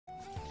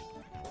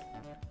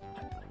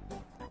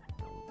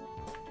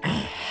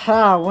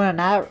What an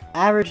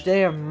average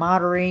day of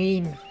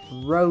moderating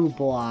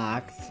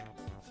Roblox.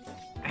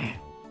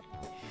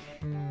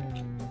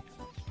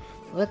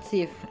 Let's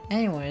see if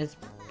anyone is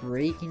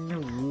breaking the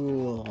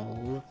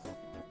rules.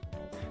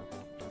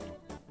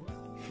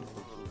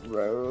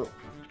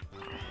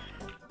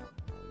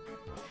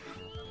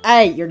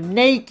 Hey, you're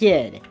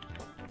naked!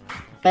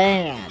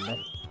 Banned.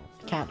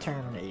 Can't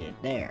terminate it.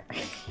 There.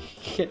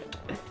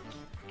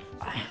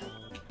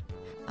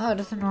 Oh, it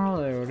doesn't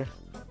load.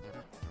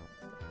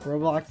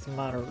 Roblox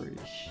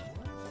Moderation.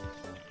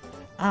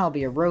 I'll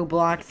be a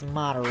Roblox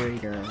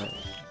moderator.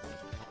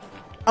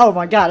 Oh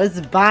my god, this is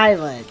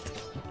violent!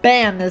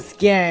 Ban this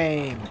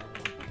game!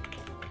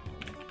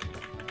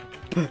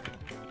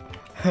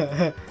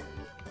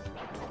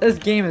 This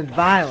game is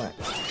violent.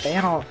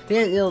 Ban all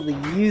the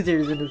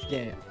users in this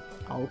game.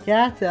 Okay,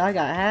 I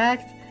got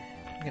hacked.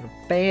 I'm gonna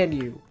ban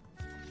you.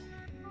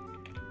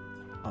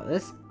 Oh,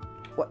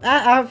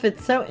 that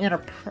outfit's so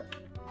inappropriate.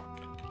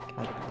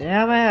 God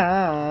damn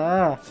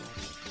it.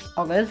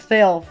 Oh, this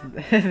fail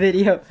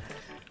video.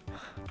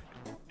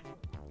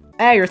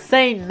 Hey, you're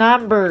saying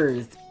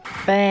numbers.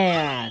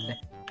 Ban.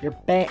 You're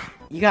banned.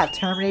 You got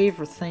terminated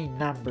for saying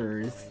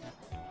numbers.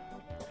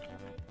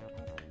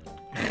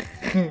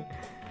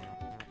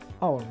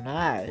 Oh,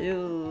 nice.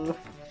 Ew.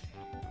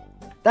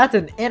 That's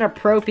an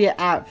inappropriate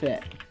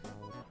outfit.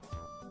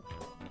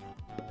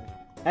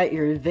 Hey,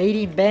 you're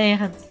evading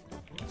bans.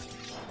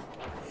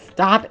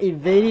 Stop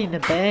evading the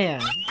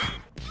ban.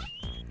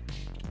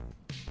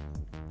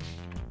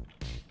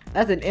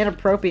 That's an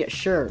inappropriate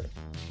shirt.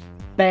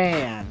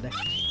 Banned.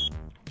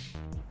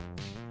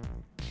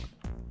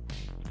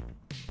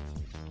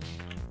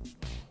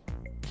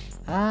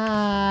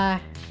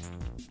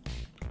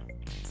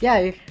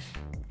 Yeah.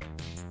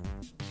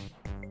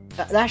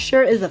 That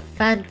shirt is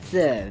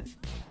offensive.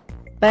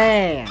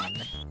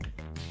 Banned.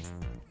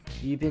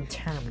 You've been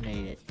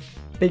terminated.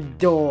 Big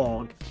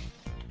dog.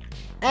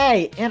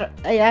 Hey,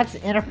 that's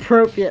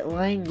inappropriate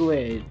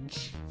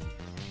language.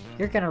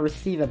 You're gonna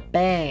receive a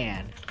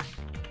ban.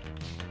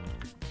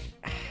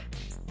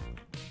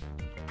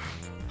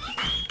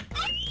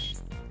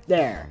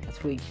 There.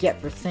 That's what you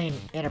get for saying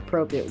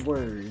inappropriate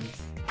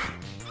words.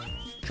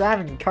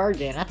 Driving car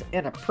jam, that's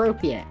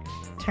inappropriate.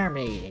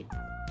 Terminated.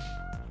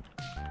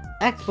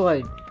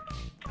 Exploit.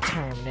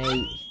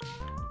 Terminate.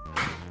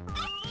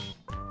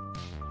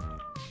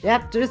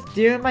 Yep, just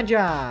doing my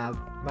job.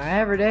 My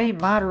everyday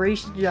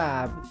moderation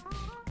job.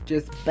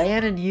 Just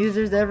banning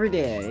users every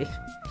day.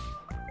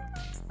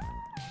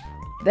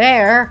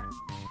 There!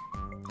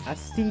 I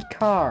see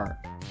car.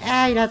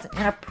 Hey, that's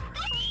inappropriate.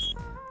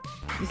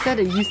 You said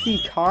a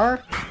UC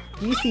car?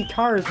 UC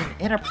car is an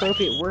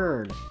inappropriate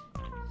word.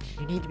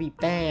 You need to be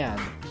banned.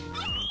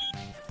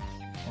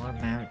 Or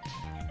mount.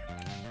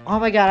 Oh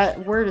my god,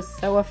 that word is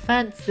so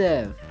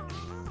offensive.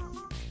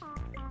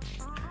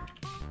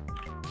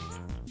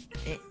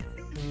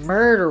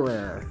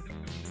 Murderer.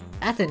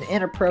 That's an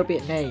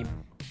inappropriate name.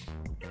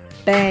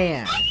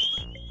 Ban.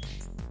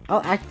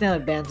 Oh,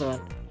 accidentally banned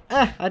someone.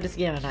 I just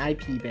gave him an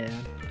IP ban.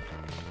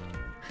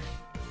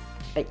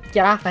 Hey,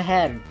 get off my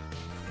head.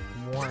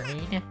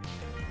 Warning.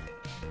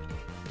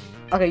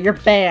 Okay, you're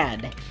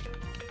banned.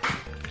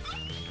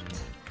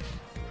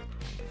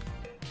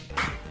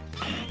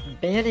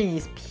 Banning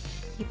these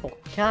people.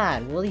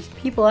 God, will these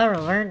people ever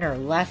learn their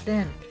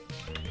lesson?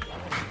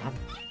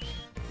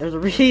 There's a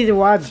reason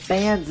why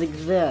bans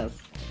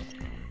exist.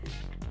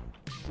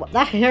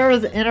 That hair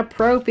is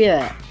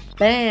inappropriate.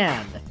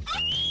 Banned.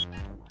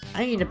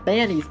 I need to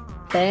ban these.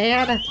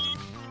 Ban.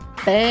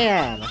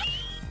 Ban.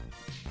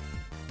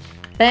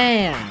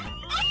 Ban.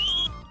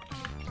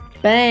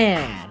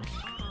 Ban.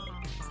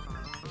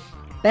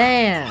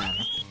 Ban.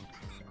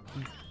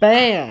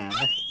 Ban.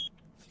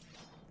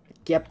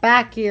 Get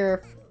back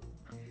here.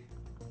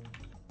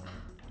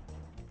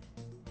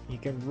 You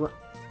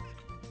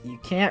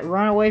can't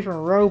run away from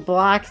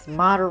Roblox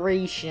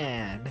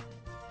Moderation.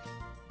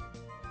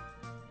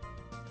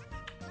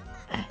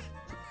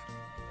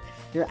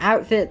 Your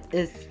outfit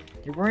is...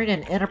 You're wearing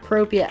an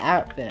inappropriate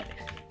outfit.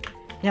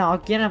 Yeah, I'll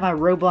get in my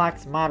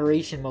Roblox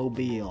Moderation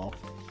mobile.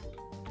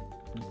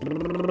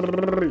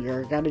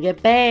 You're gonna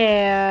get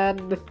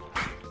banned.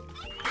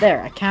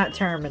 There, account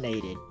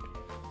terminated.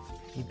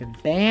 You've been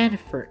banned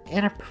for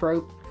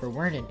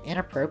wearing an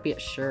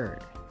inappropriate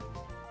shirt.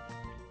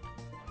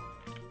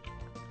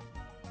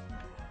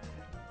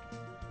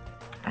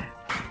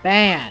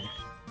 Ban!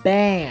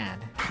 Ban!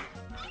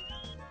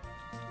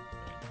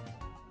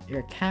 Your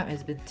account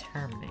has been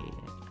terminated.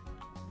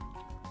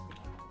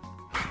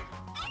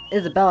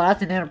 Isabella,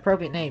 that's an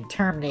inappropriate name.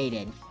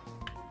 Terminated.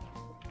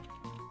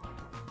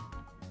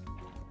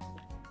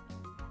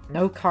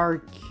 No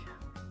card.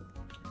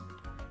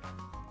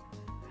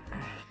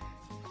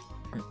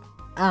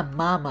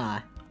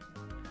 Mama.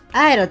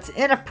 Hey, that's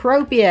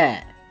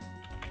inappropriate!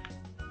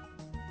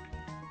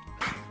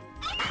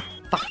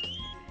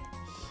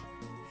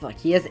 Fuck,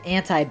 he has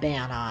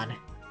anti-ban on.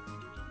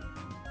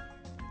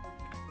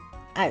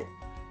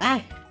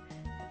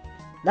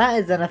 That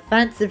is an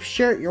offensive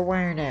shirt you're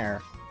wearing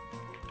there.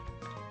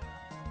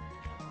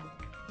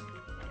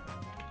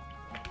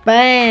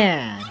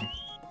 ban!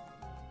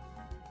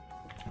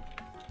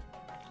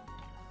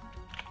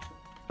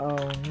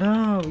 Oh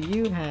no,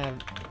 you have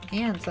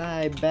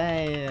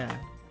anti-ban.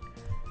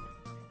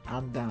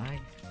 I'm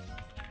dying.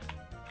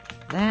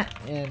 That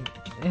and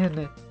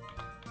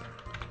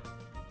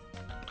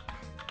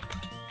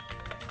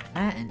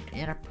not an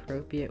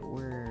inappropriate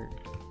word.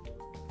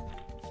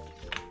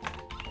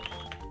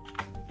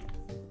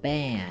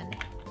 Ban.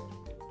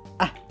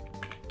 Ah.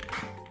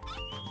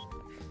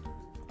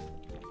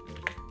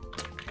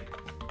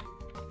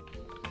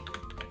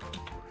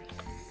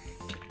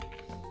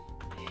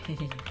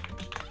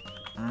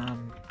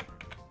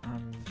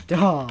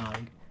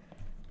 Dog.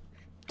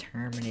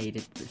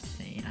 Terminated for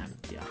saying I'm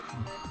dog.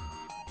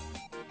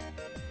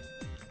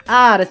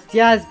 Ah, this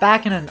guy's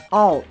back in an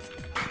alt.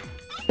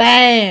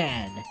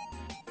 Ban!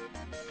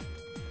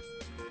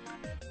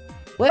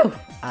 Woo!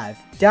 I've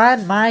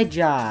done my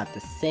job to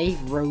save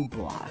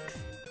Roblox.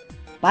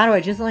 By the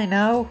way, just to let you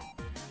know,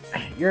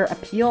 your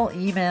appeal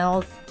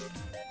emails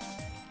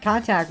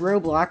contact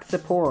Roblox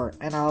support,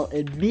 and I'll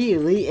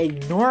immediately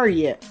ignore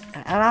you.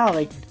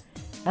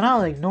 And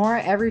I'll ignore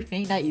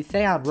everything that you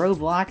say on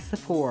Roblox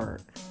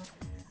support.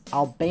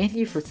 I'll ban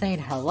you for saying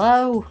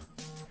hello.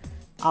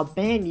 I'll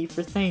ban you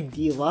for saying,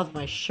 do you love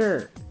my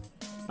shirt?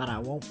 But I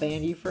won't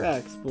ban you for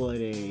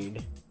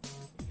exploiting.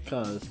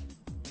 Cause,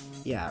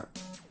 yeah.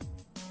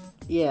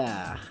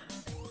 Yeah.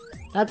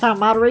 That's how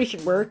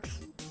moderation works.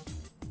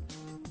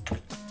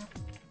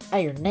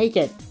 Hey, you're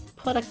naked.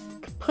 Put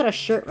a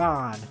shirt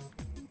on.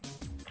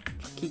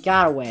 He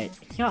got away.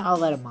 You know, I'll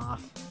let him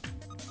off.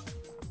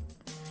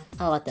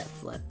 I'll let that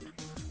slip.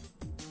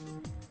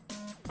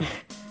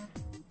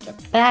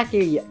 Get back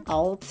here, you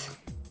alt.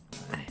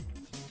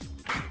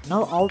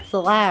 No alts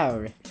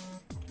allowed.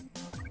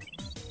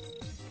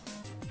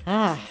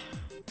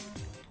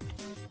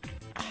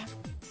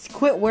 Just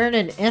quit wearing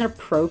an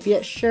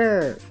inappropriate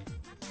shirt.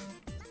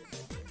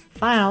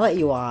 Fine, I'll let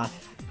you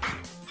off.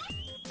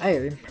 Oh,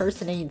 you're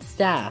impersonating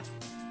staff.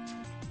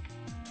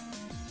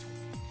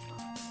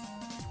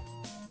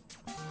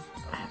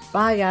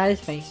 Bye guys,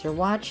 thanks for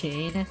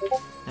watching.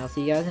 I'll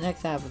see you guys in the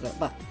next episode.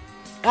 Bye.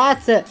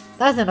 That's it!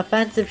 That's an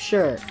offensive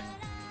shirt.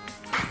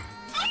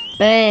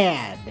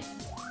 Banned!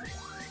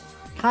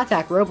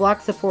 Contact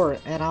Roblox support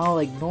and I'll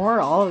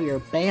ignore all of your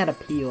ban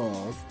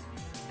appeals.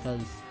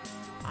 Because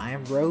I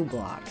am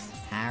Roblox,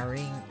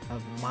 powering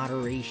of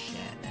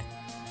moderation.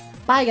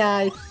 Bye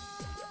guys!